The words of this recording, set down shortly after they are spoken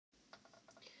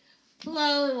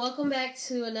Hello and welcome back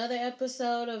to another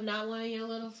episode of Not One of Your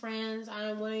Little Friends.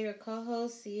 I am one of your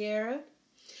co-hosts, Sierra.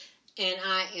 And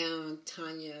I am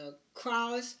Tanya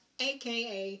Cross,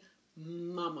 aka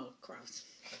Mama Cross.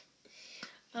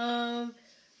 We're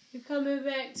coming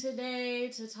back today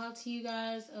to talk to you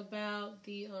guys about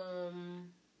the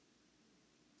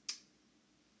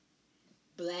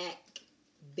Black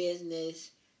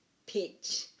Business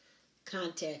Pitch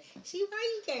Contest. See,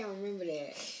 why you can't remember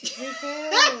that?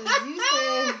 Because you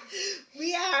said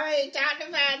we already talked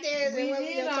about this. we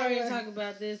did already talk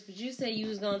about this, but you said you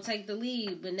was gonna take the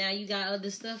lead, but now you got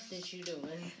other stuff that you're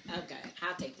doing. Okay,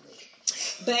 I'll take the lead.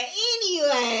 But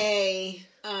anyway,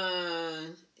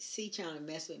 C trying to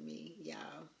mess with me,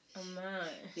 y'all. I'm not.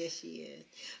 Yes, she is.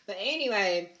 But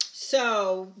anyway,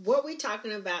 so what we're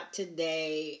talking about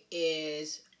today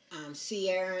is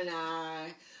Sierra and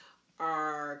I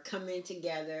are coming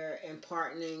together and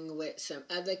partnering with some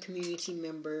other community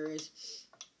members,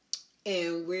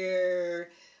 and we're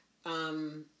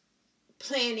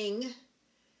planning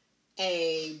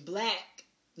a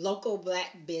local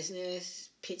black business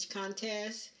pitch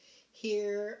contest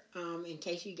here. In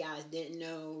case you guys didn't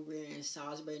know, we're in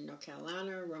Salisbury, North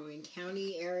Carolina, Rowan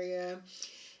County area,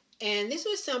 and this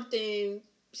was something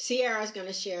Sierra's going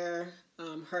to share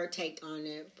her take on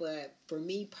it. But for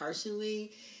me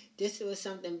personally, this was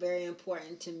something very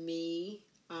important to me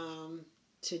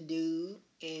to do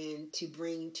and to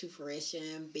bring to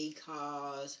fruition,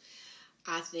 because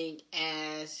I think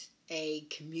as a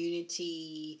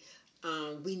community,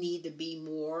 we need to be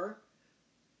more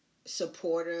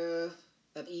supportive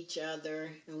of each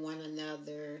other and one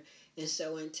another, and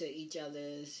so into each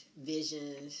other's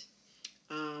visions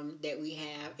that we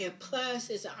have. And plus,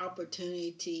 it's an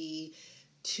opportunity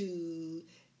to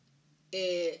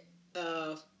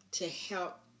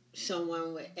help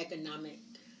someone with economic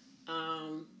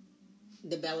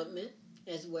development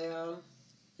as well,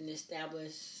 and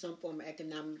establish some form of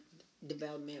economic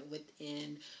development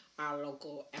within our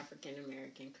local African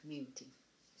American community.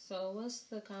 So what's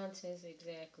the contest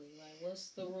exactly? Like, what's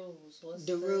the rules? What's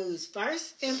the rules?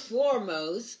 First and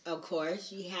foremost, of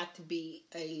course, you have to be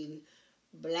a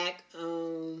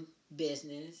black-owned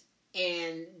business,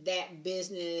 and that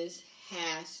business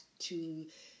has to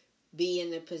be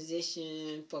in a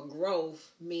position for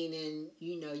growth, meaning,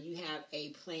 you have a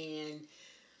plan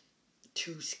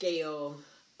to scale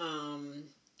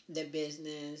the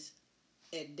business.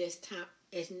 At this time,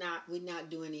 we're not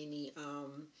doing any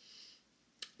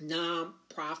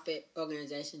non-profit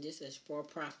organization. This is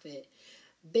for-profit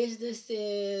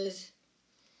businesses,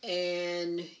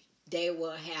 and they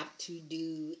will have to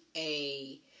do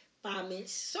a 5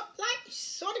 minutes,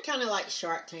 sort of kind of like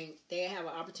Shark Tank. They have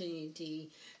an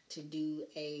opportunity to do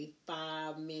a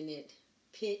 5-minute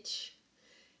pitch,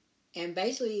 and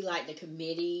basically, like, the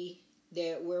committee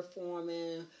that we're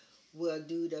forming will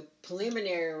do the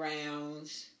preliminary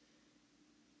rounds,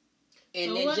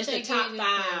 and so then just the top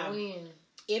 5.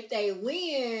 If they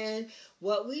win,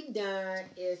 what we've done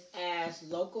is ask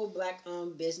local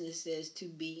black-owned businesses to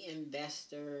be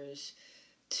investors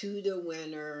to the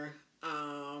winner,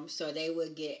 so they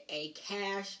would get a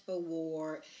cash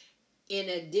award in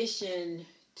addition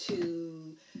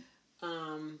to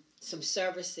some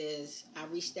services. I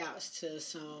reached out to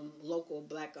some local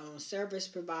black-owned service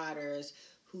providers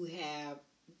who have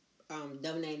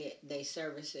donated their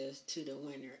services to the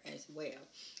winner as well.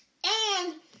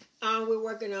 And we're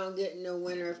working on getting the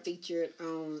winner featured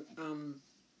on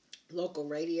local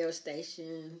radio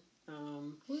station.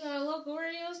 We got a local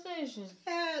radio station.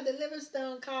 Yeah, the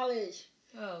Livingstone College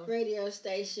radio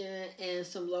station, and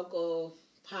some local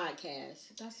podcasts.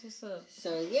 That's what's up.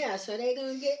 So so they're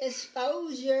gonna get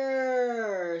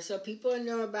exposure, so people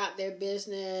know about their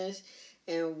business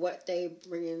and what they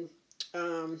bring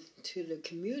to the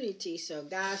community. So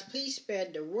guys, please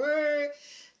spread the word.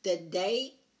 The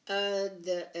date of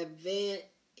the event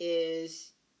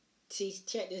is,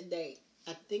 check this date.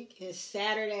 I think it's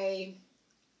Saturday,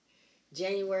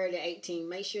 January the 18th.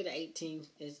 Make sure the 18th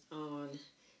is on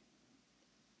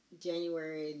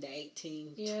January the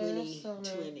 18th,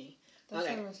 2020. That's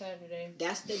on Saturday.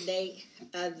 That's the date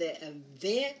of the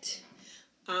event.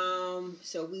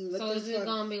 So we looking for. So is it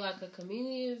gonna be like a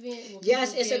community event?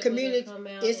 Yes, it's a community.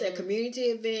 It's a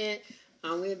community event.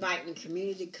 We're inviting the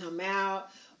community to come out.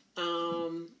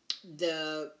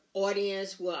 The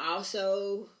audience will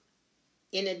also,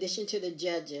 in addition to the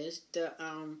judges, the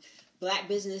black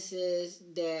businesses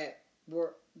that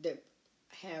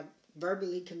have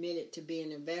verbally committed to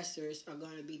being investors are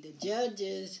going to be the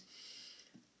judges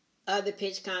of the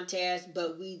pitch contest.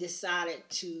 But we decided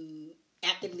to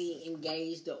actively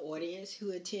engage the audience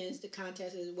who attends the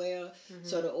contest as well. Mm-hmm.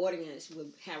 So the audience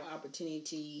would have an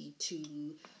opportunity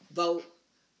to vote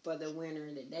for the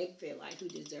winner that they feel like who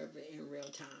deserve it in real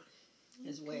time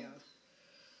as well.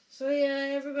 So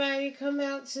yeah, everybody come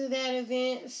out to that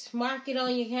event. Mark it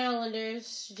on your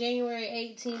calendars.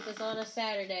 January 18th is on a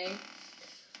Saturday.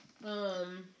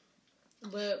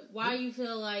 But why you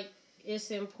feel like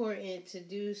it's important to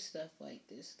do stuff like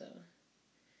this though?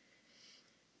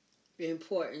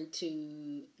 Important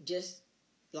to just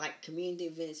like community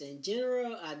events in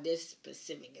general or this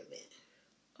specific event?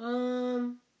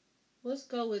 Let's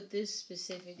go with this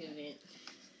specific event.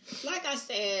 Like I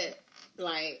said,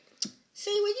 like,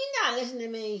 see, when you're not listening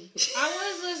to me, I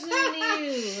was listening to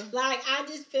you. Like, I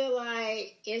just feel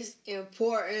like it's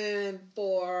important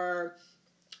for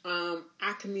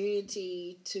our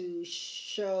community to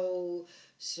show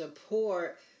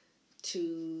support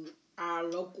to our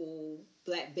local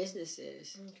Black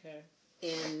businesses. Okay.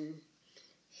 And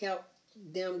help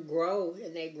them grow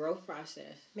in their growth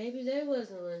process. Maybe they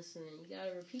wasn't listening. You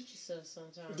gotta repeat yourself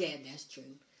sometimes. Yeah, that's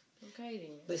true. Okay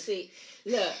then. But see,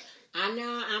 look, I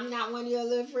know I'm not one of your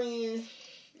little friends.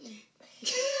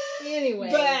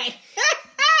 Anyway. But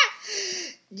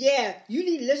yeah, you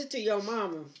need to listen to your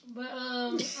mama. But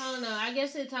I don't know. I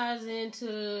guess it ties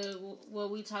into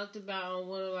what we talked about on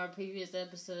one of our previous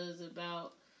episodes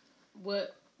about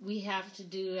what we have to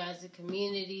do as a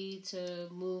community to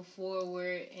move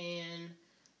forward, and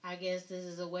I guess this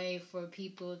is a way for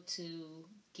people to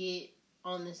get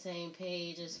on the same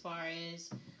page as far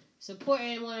as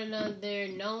supporting one another,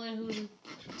 knowing who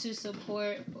to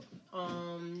support,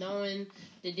 knowing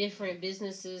the different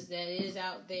businesses that is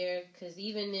out there, because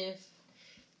even if,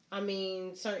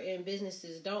 certain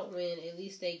businesses don't win, at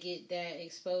least they get that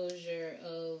exposure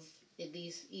of at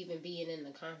least even being in the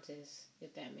contest,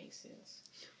 if that makes sense.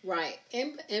 Right.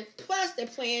 And plus the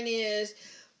plan is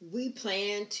we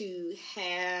plan to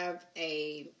have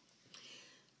I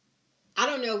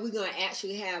don't know if we're going to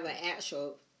actually have an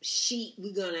actual sheet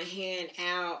we're going to hand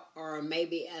out or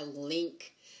maybe a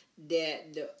link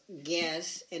that the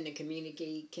guests and the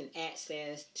community can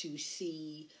access to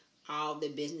see all the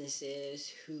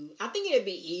businesses who, I think it'd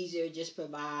be easier just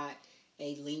provide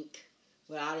a link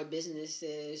with all the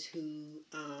businesses who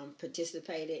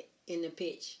participated in the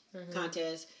pitch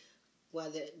contest,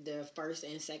 whether the first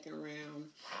and second round,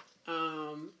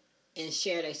 and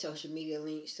share their social media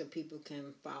links so people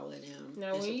can follow them.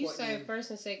 Now, when you say first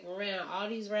and second round, all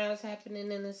these rounds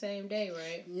happening in the same day,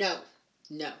 right? No.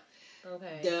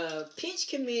 Okay. The pitch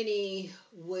committee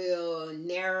will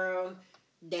narrow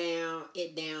down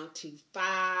to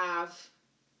 5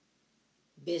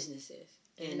 businesses.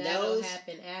 And that'll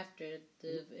happen after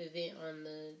the event on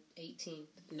the 18th.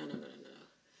 No.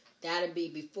 That'll be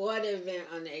before the event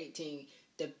on the 18th.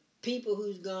 The people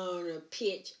who's going to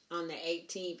pitch on the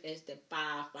 18th is the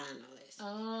 5 finalists.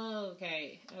 Oh,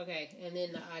 okay. And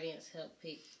then the audience help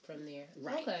pick from there.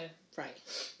 Right. Okay. Right.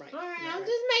 All right. I'm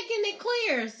just making it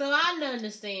clear so I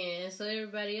understand, so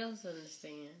everybody else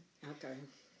understand. Okay.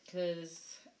 Because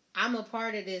I'm a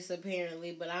part of this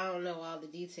apparently, but I don't know all the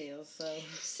details. So,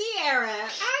 Sierra,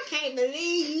 I can't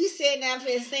believe you sitting up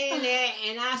here saying that,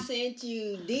 and I sent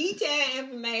you detailed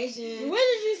information. When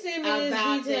did you send me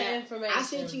this detailed information? I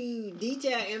sent you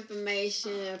detailed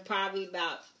information probably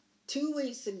about 2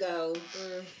 weeks ago,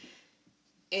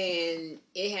 and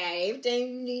it had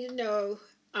everything you need to know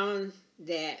on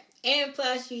that. And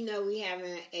plus, we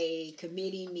having a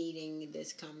committee meeting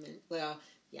that's coming. Well,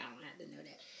 y'all don't have to know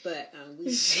that. But we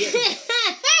get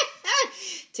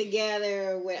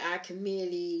together with our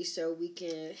committee so we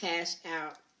can hash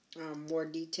out more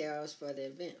details for the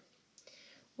event.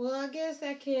 Well, I guess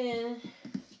that can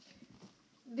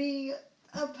be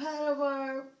a part of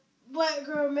our Black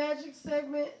Girl Magic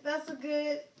segment. That's a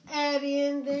good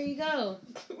add-in. There you go.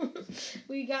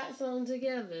 We got something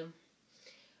together.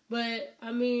 But,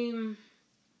 dang,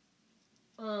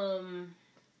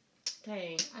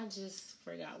 I just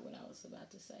forgot what I was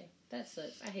about to say. That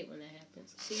sucks. I hate when that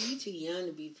happens. See, you too young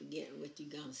to be forgetting what you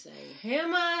gonna say.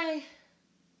 Am I?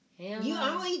 You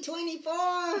only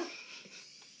 24?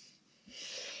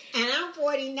 And I'm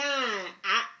 49.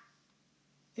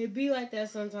 It be like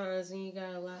that sometimes when you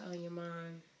got a lot on your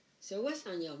mind. So what's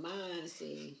on your mind,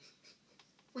 see?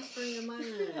 What's on your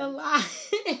mind? A lot.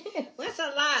 What's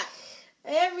a lot?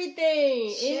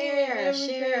 Everything.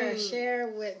 Share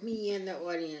with me in the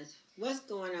audience. What's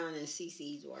going on in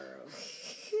CeCe's world?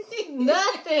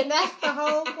 Nothing. That's the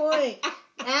whole point.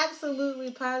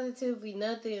 Absolutely, positively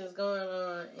nothing is going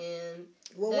on, and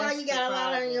well, why you got a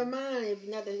lot on your mind if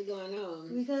nothing's going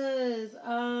on? Because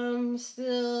I'm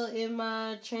still in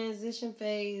my transition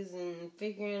phase and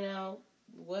figuring out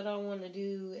what I want to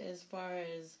do as far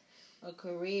as a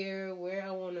career, where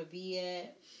I want to be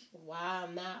at, why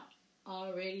I'm not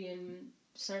already in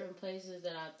certain places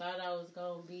that I thought I was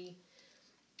going to be.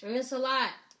 And it's a lot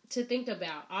to think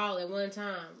about all at one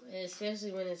time,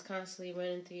 especially when it's constantly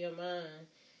running through your mind.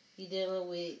 You're dealing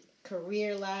with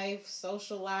career life,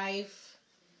 social life,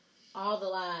 all the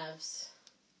lives.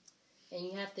 And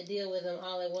you have to deal with them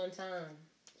all at one time.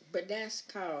 But that's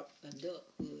called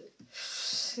adulthood.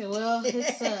 Well,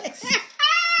 it sucks.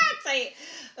 Say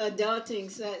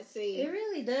adulting sucks. It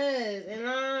really does. And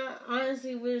I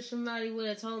honestly wish somebody would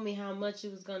have told me how much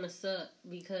it was going to suck,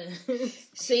 because...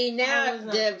 See, now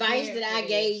the advice that I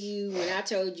gave you when I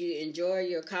told you enjoy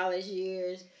your college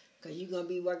years, because you're going to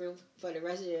be working for the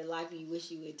rest of your life, you wish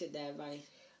you would have took that advice.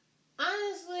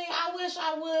 Honestly, I wish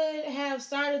I would have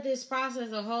started this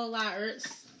process a whole lot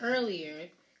earlier,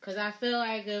 because I feel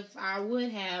like if I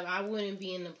would have, I wouldn't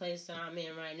be in the place that I'm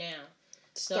in right now.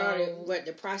 Started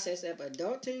the process of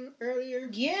adulting earlier?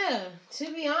 Yeah,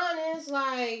 to be honest,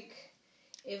 like,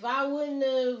 if I wouldn't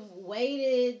have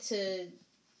waited to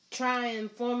try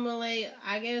and formulate,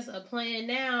 I guess, a plan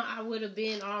now, I would have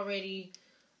been already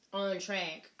on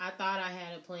track. I thought I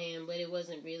had a plan, but it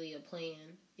wasn't really a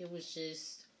plan. It was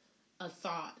just a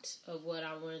thought of what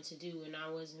I wanted to do, and I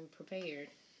wasn't prepared.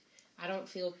 I don't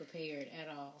feel prepared at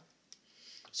all.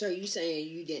 So you saying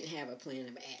you didn't have a plan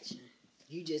of action?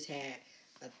 You just had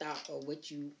a thought of what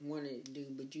you wanted to do,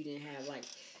 but you didn't have like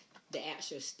the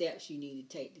actual steps you need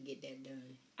to take to get that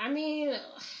done. I mean,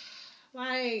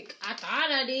 like, I thought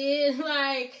I did.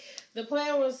 Like, the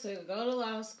plan was to go to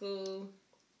law school,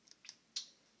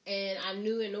 and I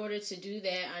knew in order to do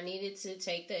that, I needed to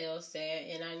take the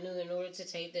LSAT, and I knew in order to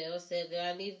take the LSAT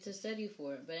that I needed to study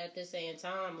for it. But at the same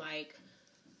time, like,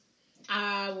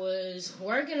 I was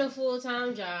working a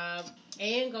full-time job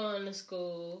and going to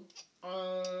school,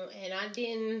 and I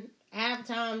didn't have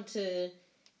time to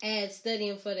add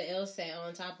studying for the LSAT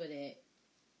on top of that.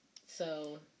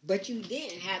 So, but you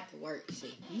didn't have to work.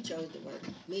 See, you chose to work.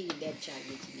 Me and Dad tried to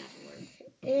get you not to work.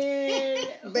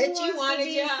 And but you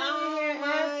wanted your own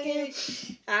money.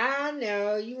 I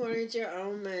know you wanted your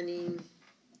own money,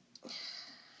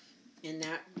 and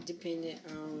not dependent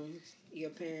on your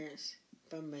parents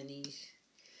for monies.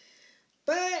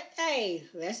 But hey,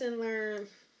 lesson learned.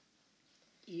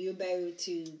 You'll be able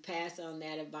to pass on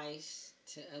that advice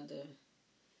to other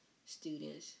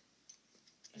students.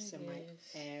 If somebody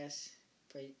asks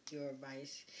for your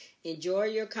advice, enjoy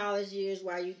your college years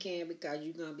while you can, because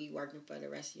you're going to be working for the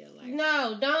rest of your life.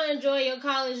 No, don't enjoy your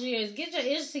college years. Get your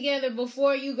ish together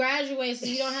before you graduate, so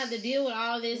you don't have to deal with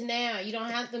all this now. You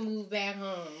don't have to move back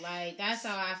home. Like, that's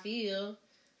how I feel.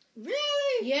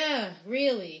 Really? Yeah,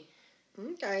 really.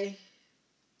 Okay.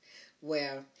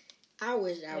 Well, I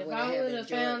wish I would have. If I would have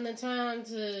found the time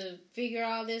to figure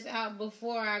all this out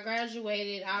before I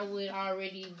graduated, I would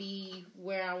already be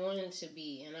where I wanted to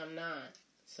be, and I'm not.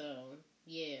 So,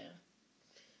 yeah.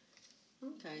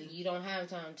 Okay. You don't have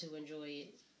time to enjoy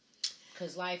it,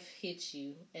 because life hits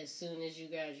you as soon as you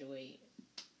graduate.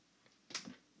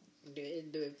 Do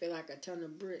it feel like a ton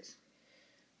of bricks?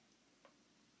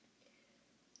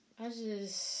 I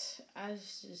just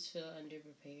feel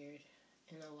underprepared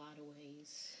in a lot of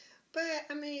ways. But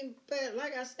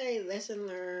like I say, lesson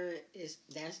learned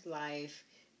that's life.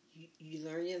 You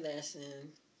learn your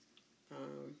lesson,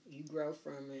 you grow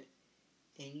from it,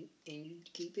 and you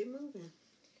keep it moving.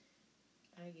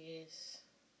 I guess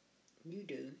you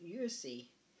do. You'll see.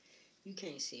 You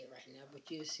can't see it right now, but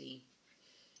you'll see.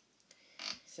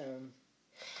 So,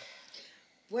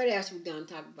 what else we gonna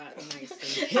talk about tonight?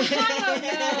 I don't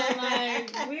know.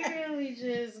 Like, we're really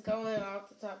just going off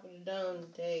the top of the dome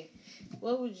today.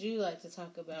 What would you like to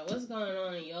talk about? What's going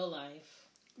on in your life?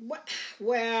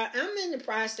 Well, I'm in the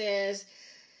process.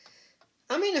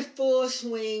 I'm in the full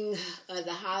swing of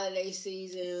the holiday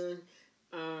season.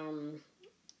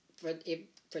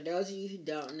 For those of you who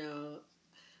don't know,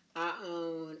 I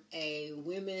own a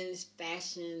women's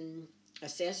fashion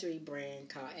accessory brand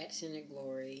called Accent of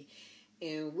Glory.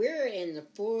 And we're in the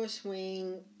full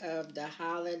swing of the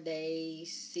holiday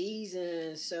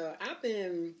season. So I've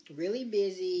been really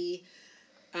busy.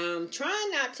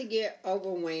 Trying not to get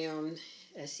overwhelmed,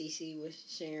 as Cece was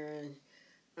sharing.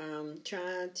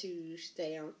 Trying to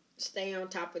stay on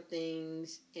top of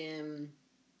things and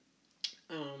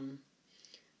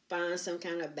find some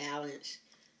kind of balance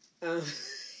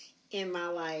in my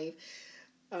life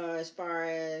as far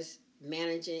as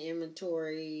managing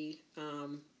inventory.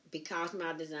 Because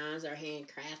my designs are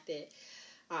handcrafted,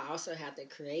 I also have to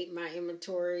create my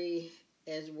inventory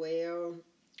as well.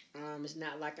 It's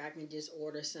not like I can just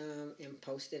order some and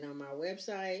post it on my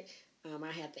website.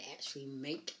 I have to actually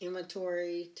make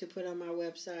inventory to put on my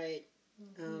website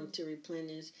to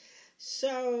replenish.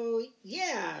 So,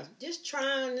 yeah, just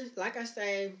trying, like I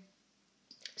say,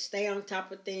 stay on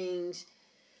top of things.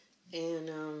 And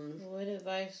what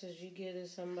advice would you give to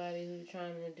somebody who's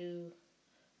trying to do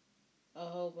a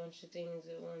whole bunch of things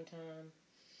at one time?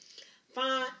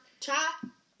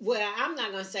 Well, I'm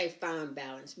not going to say find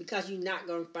balance, because you're not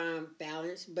going to find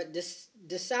balance, but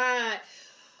decide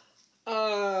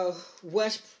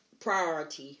what's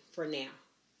priority for now.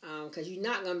 Because you're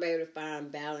not going to be able to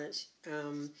find balance.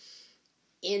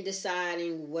 In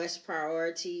deciding what's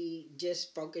priority,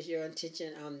 just focus your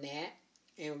attention on that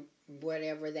and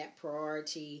whatever that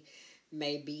priority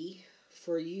may be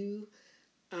for you,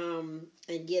 and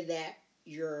give that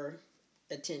your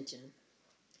attention.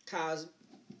 Because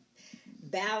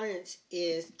balance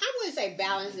is, I wouldn't say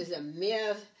balance is a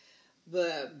myth,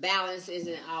 but balance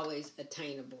isn't always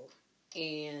attainable.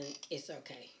 And it's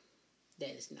okay that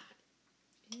it's not.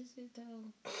 Is it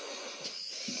though?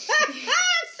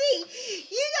 See,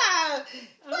 you got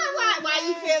why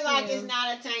you feel like it's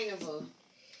not attainable?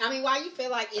 I mean, why you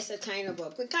feel like it's attainable?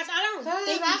 Because I don't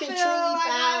think you can truly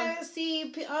find. I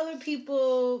see other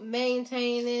people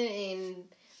maintaining and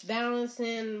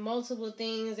balancing multiple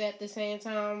things at the same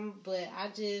time, but I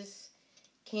just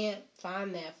can't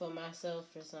find that for myself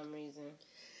for some reason.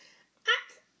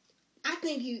 I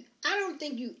don't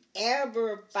think you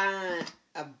ever find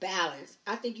a balance.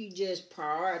 I think you just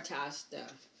prioritize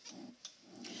stuff.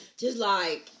 Just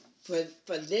like for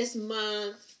this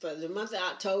month, for the month of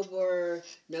October,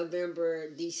 November,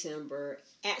 December,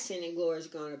 Accent and Glory is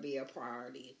going to be a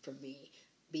priority for me,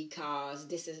 because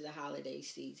this is the holiday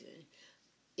season.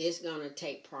 It's going to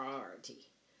take priority.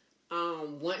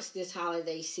 Once this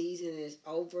holiday season is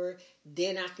over,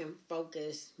 then I can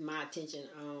focus my attention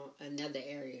on another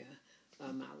area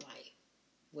of my life.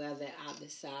 Whether I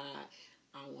decide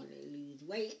I want to lose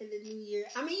weight in the new year.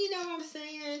 I mean, you know what I'm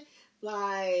saying?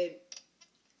 Like,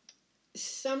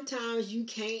 sometimes you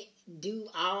can't do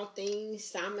all things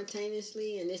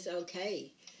simultaneously, and it's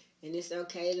okay. And it's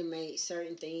okay to make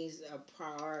certain things a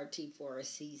priority for a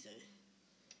season.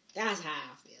 That's how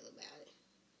I feel about it.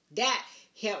 That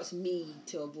helps me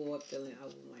to avoid feeling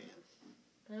overwhelmed.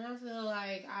 And I feel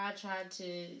like I tried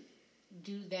to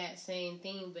do that same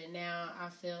thing, but now I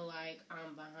feel like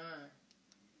I'm behind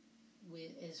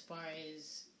with as far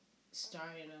as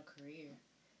starting a career.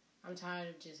 I'm tired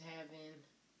of just having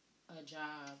a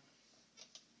job.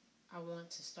 I want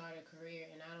to start a career,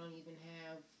 and I don't even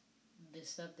have the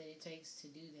stuff that it takes to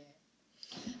do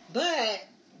that.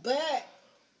 But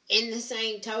in the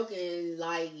same token,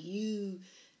 like you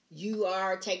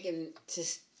are taking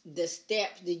the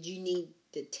steps that you need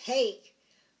to take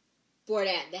for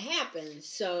that to happen.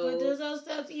 So, but does those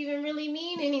steps even really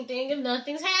mean anything if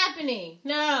nothing's happening?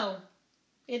 No,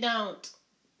 it don't.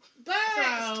 But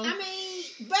I mean,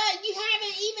 but you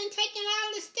haven't even taken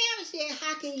all the steps yet.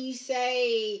 How can you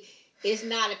say it's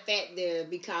not effective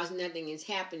because nothing is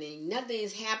happening? Nothing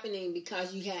is happening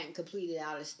because you hadn't completed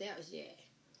all the steps yet.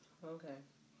 Okay.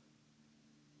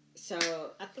 So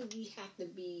I think you have to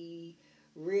be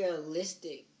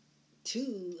realistic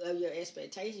too of your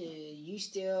expectations. You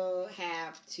still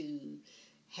have to you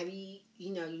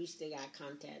still got to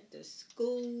contact the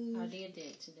school. I did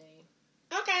that today.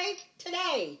 Okay,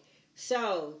 today.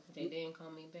 So they didn't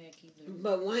call me back either.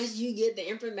 But once you get the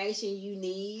information you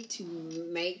need to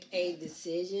make a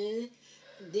decision,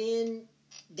 then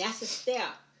that's a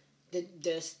step.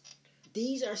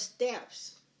 These are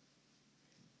steps.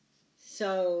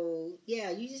 So, yeah,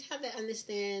 you just have to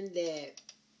understand that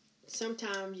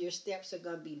sometimes your steps are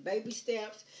going to be baby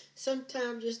steps.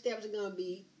 Sometimes your steps are going to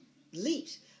be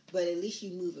leaps. But at least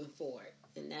you're moving forward.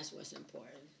 And that's what's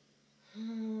important.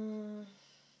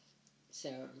 So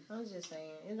I'm just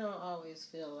saying, it don't always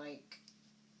feel like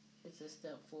it's a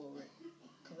step forward.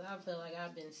 Because I feel like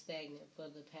I've been stagnant for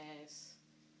the past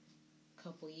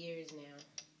couple years now.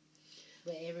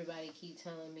 But everybody keep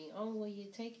telling me, oh, well,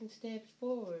 you're taking steps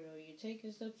forward, or you're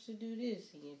taking steps to do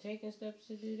this, and you're taking steps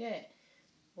to do that.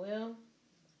 Well,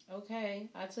 okay,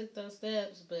 I took those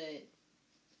steps, but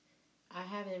I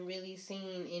haven't really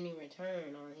seen any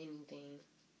return on anything.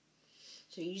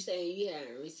 So you say you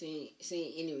haven't seen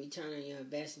any return on your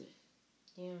investment?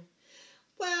 Yeah.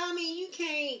 Well, I mean,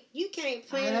 you can't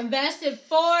plan. I invested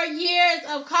 4 years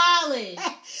of college,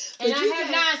 and I have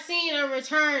can't- not seen a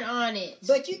return on it.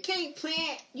 But you can't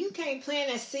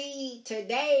plant a seed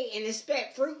today and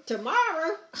expect fruit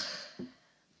tomorrow.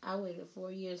 I waited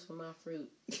 4 years for my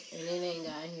fruit, and it ain't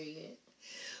got here yet.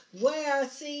 Well,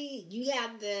 see, you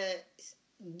have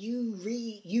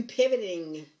you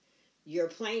pivoting your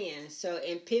plan. So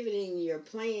in pivoting your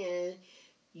plan,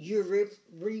 you're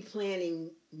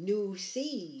replanting new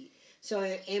seed. So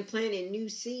in planting new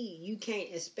seed, you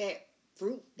can't expect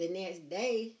fruit the next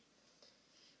day.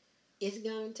 It's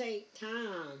gonna take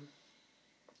time.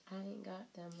 I ain't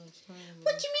got that much time.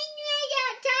 What you mean you ain't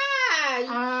got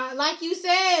time? Like you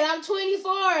said, I'm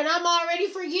 24 and I'm already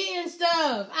forgetting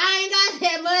stuff. I ain't got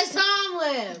that much time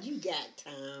left. You got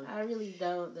time. I really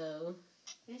don't, though.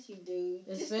 Yes, you do.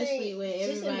 Especially when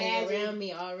everybody around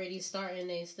me already starting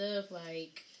their stuff.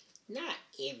 Like, not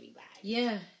everybody.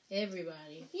 Yeah,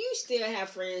 everybody. You still have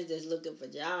friends that's looking for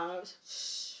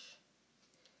jobs,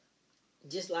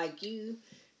 just like you.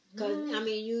 Because, I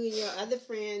mean, you and your other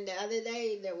friend the other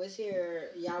day that was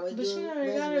here, y'all was but doing... she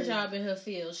already got a job in her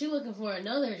field. She looking for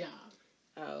another job.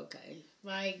 Oh, okay.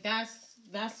 Like,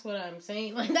 that's what I'm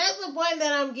saying. Like, that's the point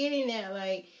that I'm getting at.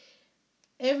 Like,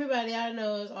 everybody I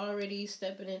know is already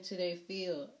stepping into their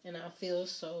field, and I feel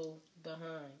so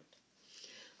behind.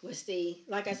 Well, see,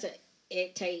 like I said,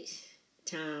 it takes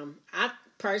time. I'm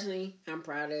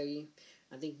proud of you.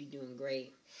 I think you're doing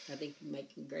great. I think you're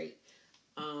making great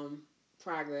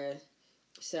progress.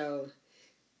 So,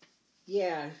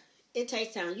 yeah, it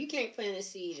takes time. You can't plant a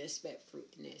seed and expect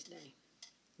fruit the next day.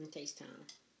 It takes time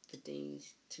for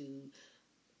things to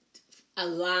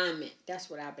alignment. That's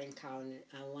what I've been calling it,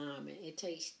 alignment. It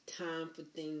takes time for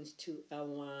things to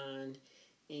align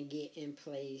and get in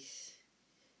place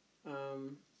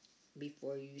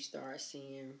before you start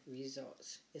seeing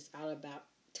results. It's all about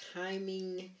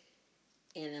timing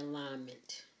and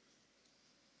alignment.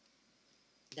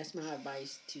 That's my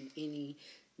advice to any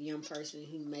young person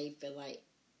who may feel like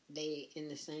they in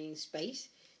the same space.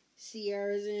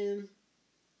 Sierra's in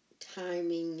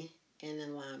timing and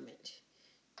alignment.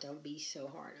 Don't be so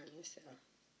hard on yourself.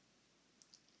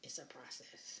 It's a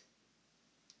process.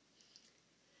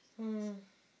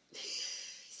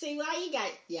 See, why you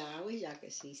got... Yeah, I wish y'all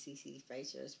could see Cece's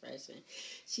facial expression.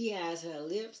 She has her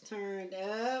lips turned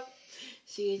up.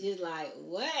 She's just like,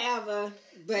 whatever.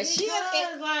 But she...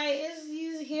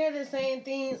 You hear the same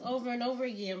things over and over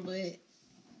again, but...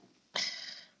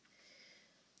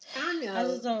 I know. I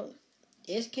just don't...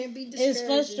 It can be discouraging. It's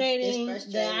frustrating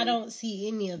that I don't see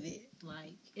any of it.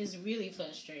 Like, it's really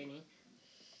frustrating.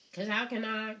 Because how can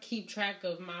I keep track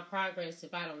of my progress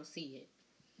if I don't see it?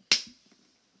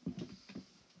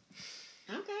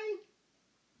 Okay.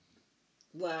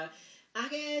 Well, I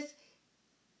guess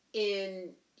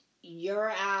in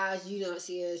your eyes, you don't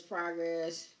see it as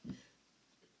progress.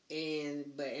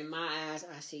 But in my eyes,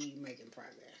 I see you making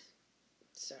progress.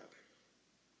 So.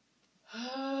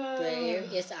 But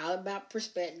it's all about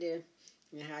perspective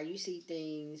and how you see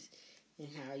things and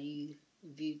how you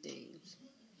view things.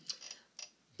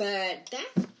 But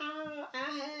that's all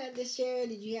I had to share.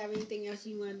 Did you have anything else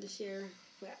you wanted to share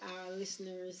with our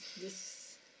listeners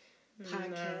this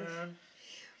podcast? Nah.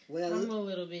 Well, I'm a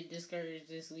little bit discouraged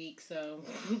this week, so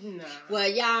nah. Well,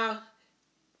 y'all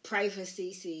pray for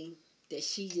Cece that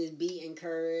she just be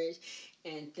encouraged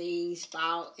and things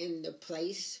fall into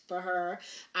place for her.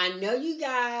 I know you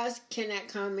guys cannot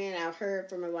comment. I've heard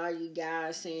from a lot of you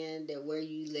guys saying that where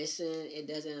you listen, it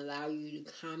doesn't allow you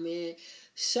to comment.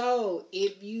 So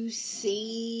if you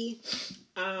see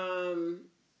the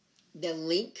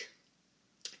link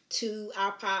to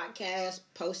our podcast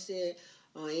posted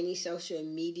on any social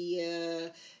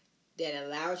media that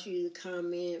allows you to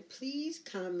comment, please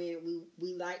comment.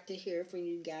 We like to hear from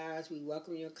you guys. We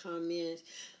welcome your comments.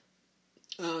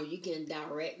 You can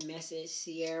direct message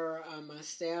Sierra or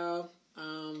myself.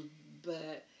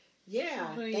 But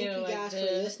yeah, thank you guys for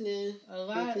listening.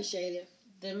 We appreciate it.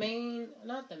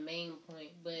 Not the main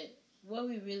point, but what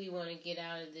we really want to get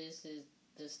out of this is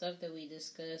the stuff that we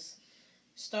discuss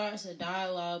starts a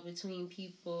dialogue between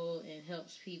people and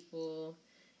helps people.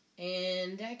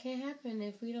 And that can't happen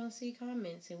if we don't see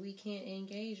comments and we can't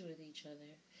engage with each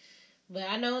other. But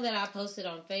I know that I posted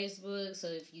on Facebook, so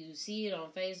if you see it on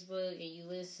Facebook and you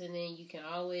listening, you can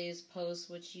always post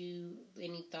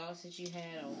any thoughts that you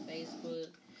had on Facebook.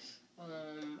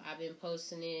 I've been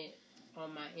posting it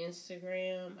on my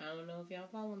Instagram. I don't know if y'all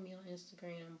follow me on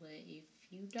Instagram, but if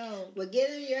you don't... Well, get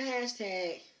in your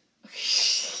hashtag.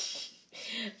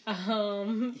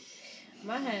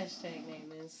 My hashtag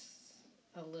name is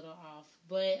a little off,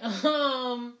 but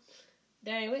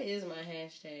Dang, what is my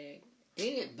hashtag?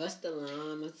 Ain't it Bust the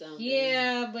Lime or something?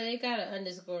 Yeah, but it got an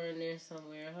underscore in there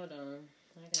somewhere. Hold on.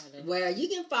 I gotta. Well, you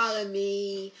can follow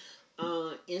me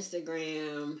on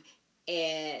Instagram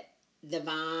at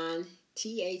Devine,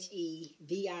 THEVINE,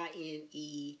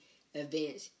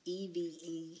 events,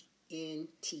 EVENTS.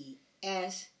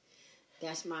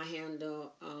 That's my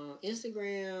handle on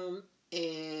Instagram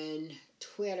and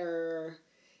Twitter.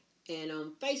 And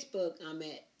on Facebook, I'm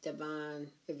at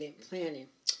Divine Event Planning.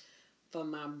 For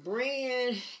my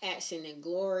brand, Accent and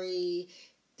Glory,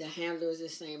 the handle is the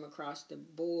same across the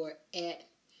board at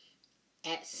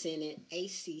Accented,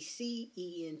 ACCENTED,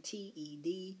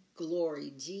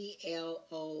 Glory,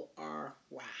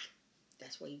 GLORY.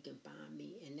 That's where you can find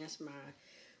me. And that's my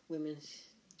women's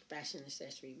fashion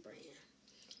accessory brand.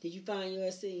 Did you find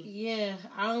yours, C? Yeah,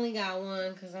 I only got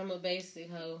one because I'm a basic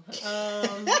hoe.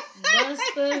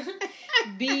 Busta,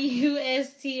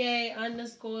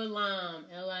 BUSTA_lime,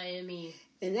 LIME.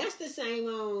 And that's the same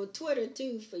on Twitter,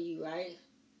 too, for you, right?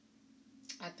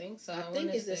 I think so. I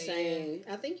think it's the same.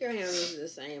 Yeah. I think your handle is the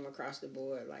same across the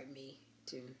board, like me,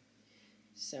 too.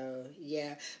 So,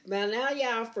 yeah. But now,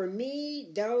 y'all, for me,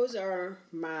 those are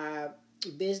my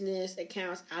business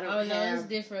accounts. I don't have... Oh, no, it's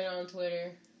different on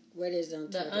Twitter. What is on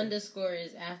Twitter? The underscore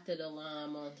is after the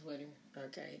lime on Twitter.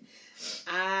 Okay.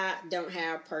 I don't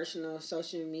have personal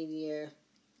social media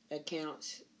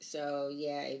accounts. So,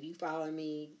 yeah, if you follow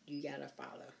me, you got to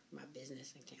follow my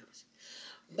business accounts.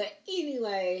 But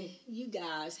anyway, you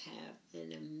guys have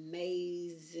an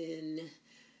amazing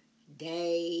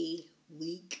day,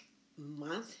 week,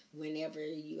 month, whenever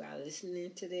you are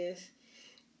listening to this.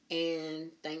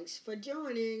 And thanks for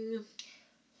joining.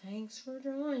 Thanks for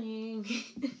joining.